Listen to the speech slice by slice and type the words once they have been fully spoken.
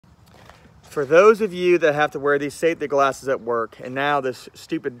For those of you that have to wear these safety glasses at work, and now this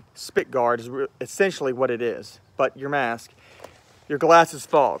stupid spit guard is essentially what it is, but your mask, your glasses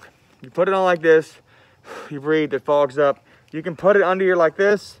fog. You put it on like this, you breathe, it fogs up. You can put it under here like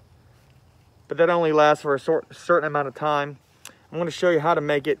this, but that only lasts for a certain amount of time. I'm going to show you how to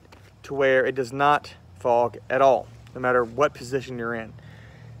make it to where it does not fog at all, no matter what position you're in.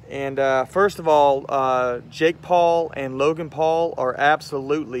 And first of all, Jake Paul and Logan Paul are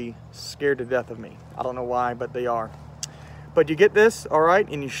absolutely scared to death of me. I don't know why, but they are. But you get this, all right,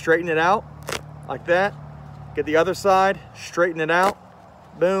 and you straighten it out like that. Get the other side, straighten it out,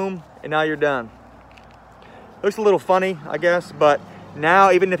 boom, and now you're done. Looks a little funny, I guess, but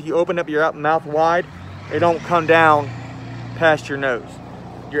now even if you open up your mouth wide, it don't come down past your nose.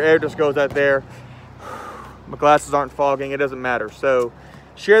 Your air just goes out there. My glasses aren't fogging, it doesn't matter. So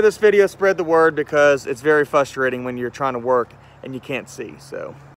share this video, spread the word, because it's very frustrating when you're trying to work and you can't see. So